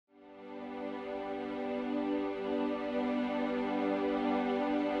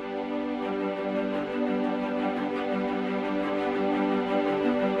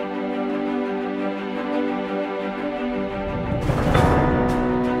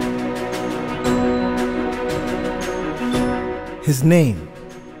His name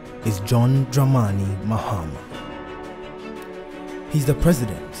is John Dramani Mahama. He's the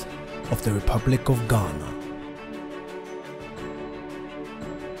President of the Republic of Ghana.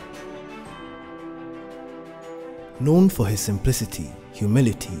 Known for his simplicity,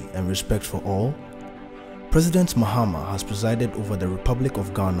 humility, and respect for all, President Mahama has presided over the Republic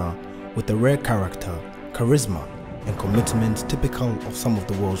of Ghana with a rare character, charisma, and commitment typical of some of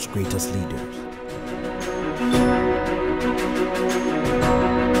the world's greatest leaders.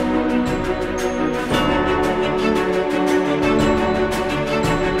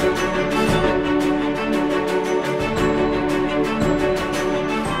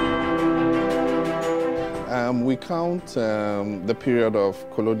 We count the period of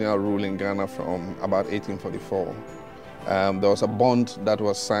colonial rule in Ghana from about 1844. There was a bond that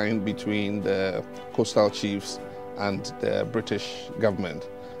was signed between the coastal chiefs and the British government.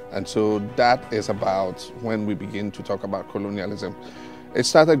 And so that is about when we begin to talk about colonialism. It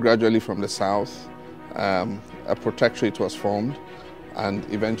started gradually from the south. A protectorate was formed, and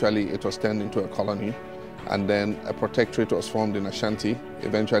eventually it was turned into a colony. And then a protectorate was formed in Ashanti.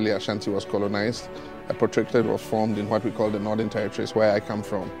 Eventually Ashanti was colonized. A protectorate was formed in what we call the Northern Territories, where I come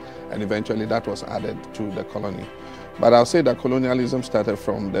from, and eventually that was added to the colony. But I'll say that colonialism started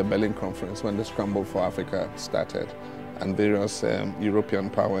from the Berlin Conference, when the scramble for Africa started, and various European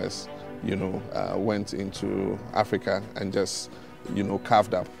powers, went into Africa and just,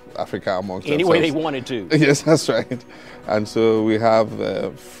 carved up Africa amongst any themselves. way they wanted to. Yes, that's right. And so we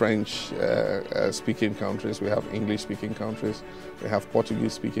have French-speaking countries, we have English-speaking countries, we have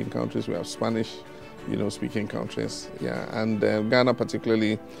Portuguese-speaking countries, we have Spanish speaking countries, and Ghana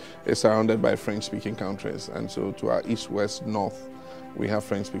particularly is surrounded by French-speaking countries, and so to our east, west, north, we have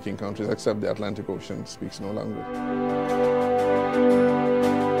French-speaking countries, except the Atlantic Ocean speaks no language.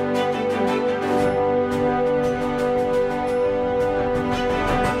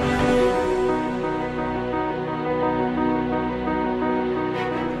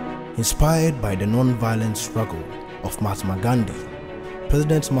 Inspired by the non-violent struggle of Mahatma Gandhi,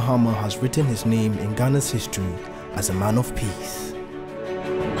 President Mahama has written his name in Ghana's history as a man of peace.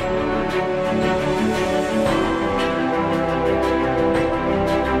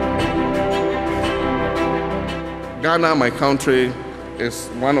 Ghana, my country, is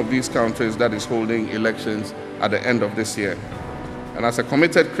one of these countries that is holding elections at the end of this year. And as a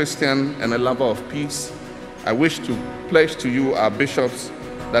committed Christian and a lover of peace, I wish to pledge to you, our bishops,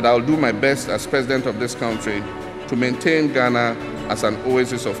 that I'll do my best as president of this country to maintain Ghana as an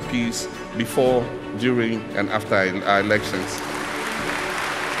oasis of peace before, during, and after our elections.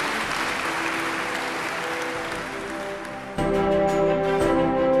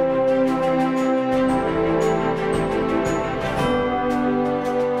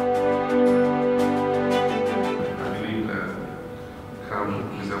 I believe that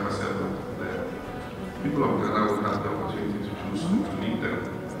come December 7th, the people of Ghana will have the opportunity to choose who to lead them.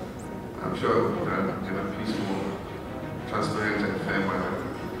 I'm sure it will be done in a peaceful, transparent and fair manner,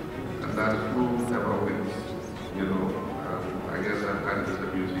 and that whoever wins, I guess that is the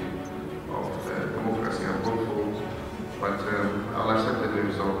beauty of democracy. I'm hopeful, but I'll accept the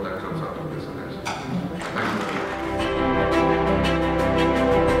result that comes out of this election. Thank you.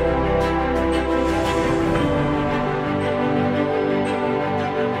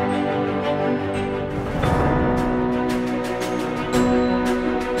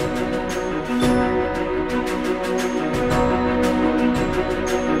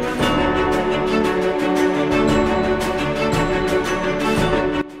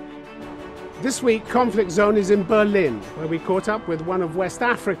 This week, Conflict Zone is in Berlin, where we caught up with one of West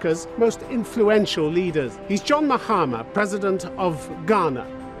Africa's most influential leaders. He's John Mahama, President of Ghana,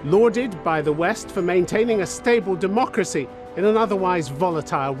 lauded by the West for maintaining a stable democracy in an otherwise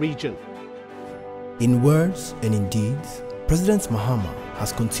volatile region. In words and in deeds, President Mahama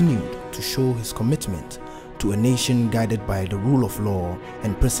has continued to show his commitment to a nation guided by the rule of law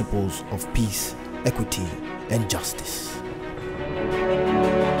and principles of peace, equity, and justice.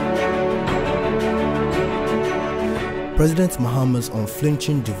 President Mahama's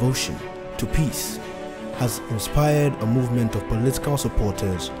unflinching devotion to peace has inspired a movement of political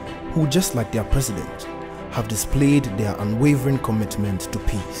supporters who, just like their president, have displayed their unwavering commitment to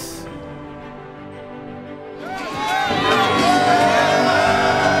peace.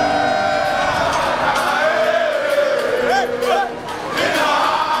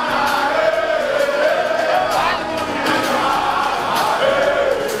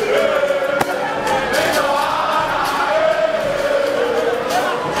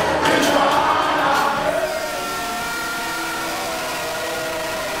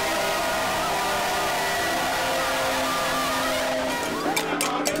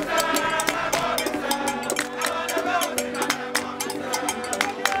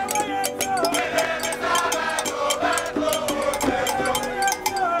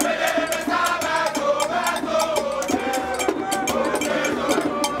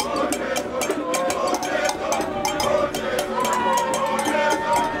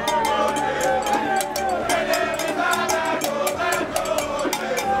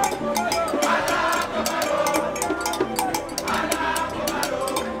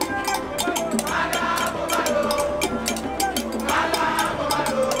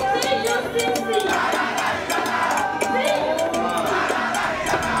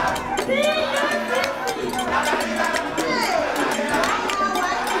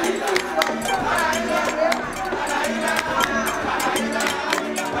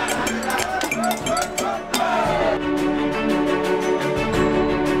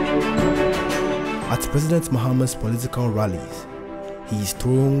 At President Mahama's political rallies, he is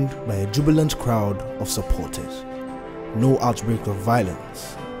thronged by a jubilant crowd of supporters. No outbreak of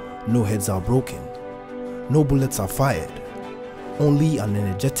violence, no heads are broken, no bullets are fired, only an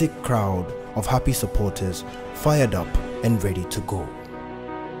energetic crowd of happy supporters fired up and ready to go.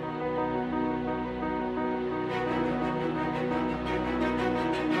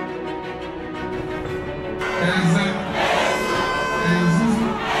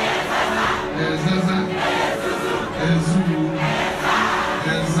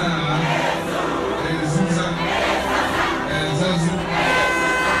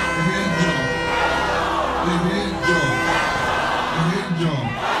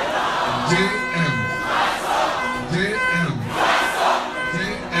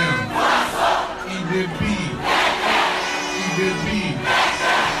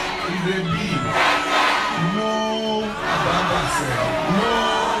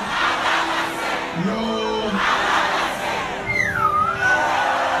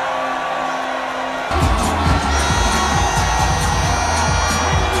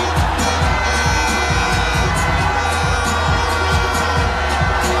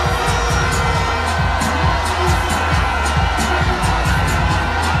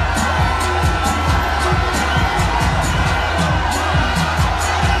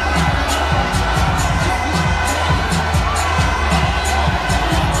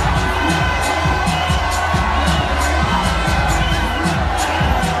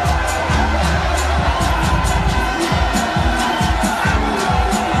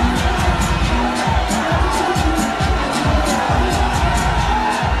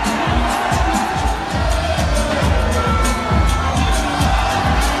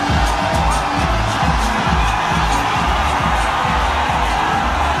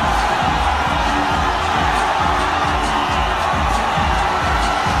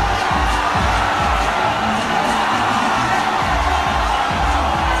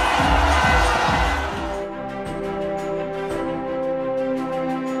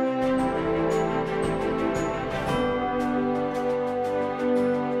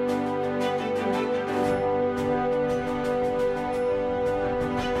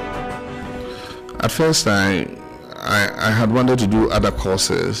 At first, I had wanted to do other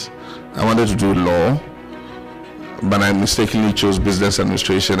courses. I wanted to do law, but I mistakenly chose business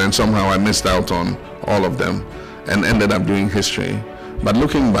administration, and somehow I missed out on all of them and ended up doing history. But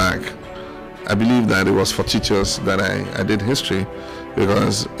looking back, I believe that it was fortuitous that I did history,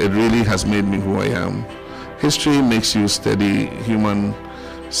 because it really has made me who I am. History makes you study human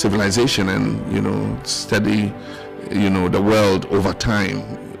civilization and, study, the world over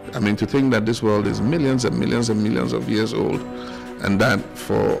time. I mean, to think that this world is millions and millions and millions of years old, and that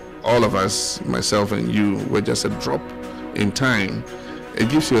for all of us, myself and you, we're just a drop in time, it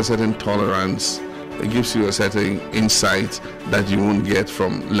gives you a certain tolerance, it gives you a certain insight that you won't get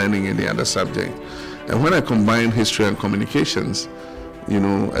from learning any other subject. And when I combine history and communications,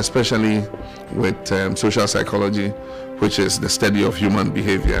 especially with social psychology, which is the study of human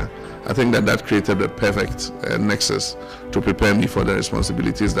behavior, I think that created the perfect nexus to prepare me for the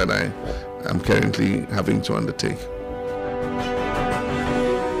responsibilities that I am currently having to undertake.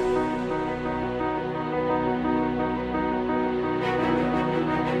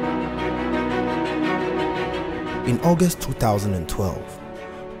 In August 2012,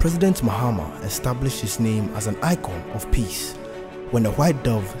 President Mahama established his name as an icon of peace when a white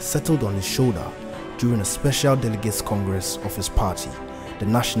dove settled on his shoulder during a special delegates congress of his party, the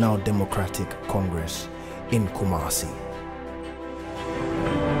National Democratic Congress, in Kumasi.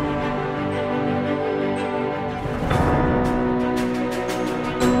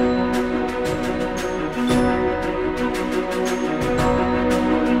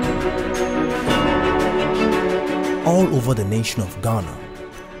 All over the nation of Ghana,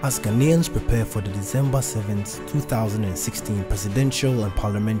 as Ghanaians prepare for the December 7, 2016 presidential and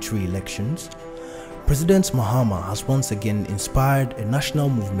parliamentary elections, President Mahama has once again inspired a national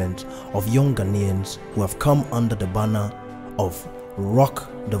movement of young Ghanaians who have come under the banner of Rock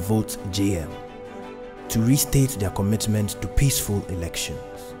the Vote JM to restate their commitment to peaceful elections.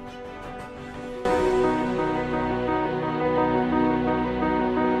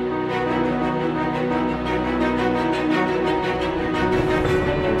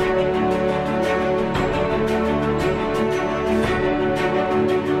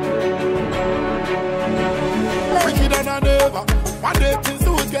 One day things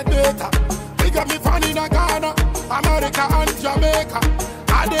will get better. We got me found in Ghana, America and Jamaica.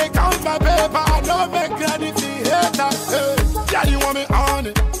 I they count my paper, I don't make credit to haters. Hey, yeah, you want me on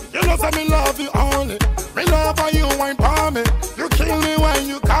it. You know say me love you only. Me love how you wine for me. You kill me when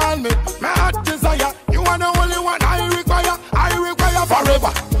you call me. My heart desire, you are the only one I require. I require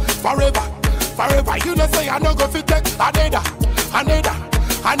forever, forever, forever. You know say I no go fit take another.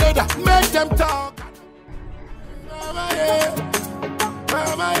 Make them talk.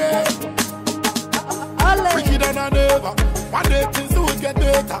 Wicked and I never. One day things will get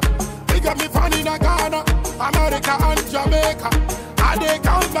better. They got me found in Ghana, America and Jamaica. I they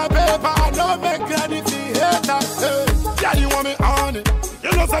count my paper, I don't make anything hater. Hey, yeah, you want me on it.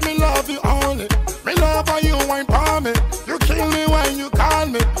 You know say me love you only. Me love how you wine for me. You kill me when you call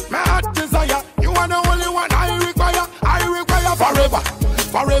me. My heart desire, you are the only one I require. I require forever,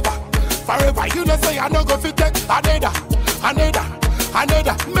 forever, forever. You know say I no go fit take another.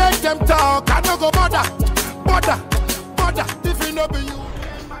 Make them talk, I no go bother. If it no be you.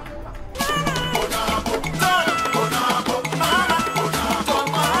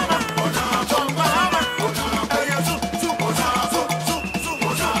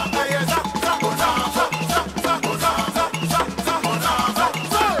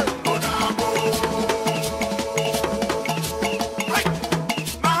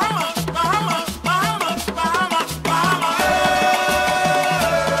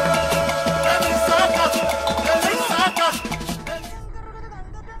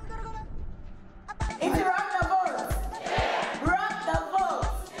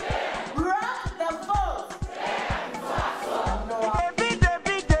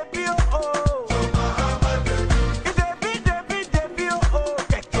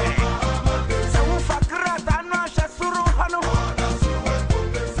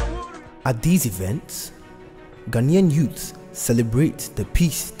 At these events, Ghanaian youths celebrate the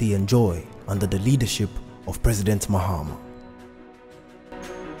peace they enjoy under the leadership of President Mahama.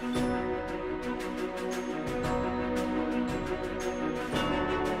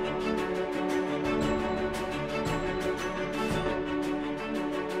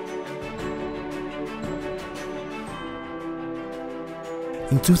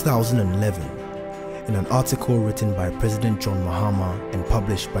 In 2011, in an article written by President John Mahama and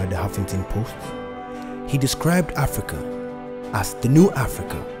published by the Huffington Post, he described Africa as the new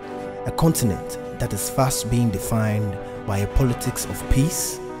Africa, a continent that is fast being defined by a politics of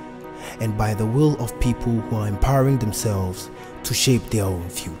peace and by the will of people who are empowering themselves to shape their own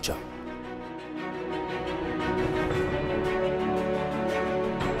future.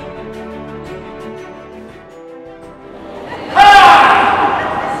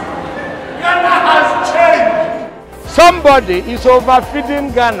 Somebody is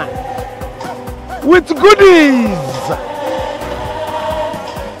overfeeding Ghana with goodies,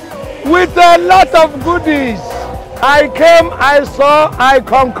 with a lot of goodies. I came, I saw, I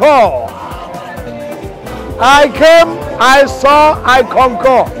concur. I came, I saw, I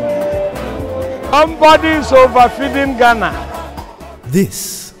concur. Somebody is overfeeding Ghana.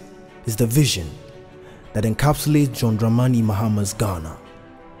 This is the vision that encapsulates John Dramani Mahama's Ghana,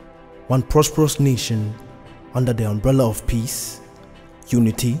 one prosperous nation under the umbrella of peace,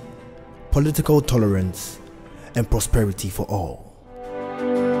 unity, political tolerance, and prosperity for all.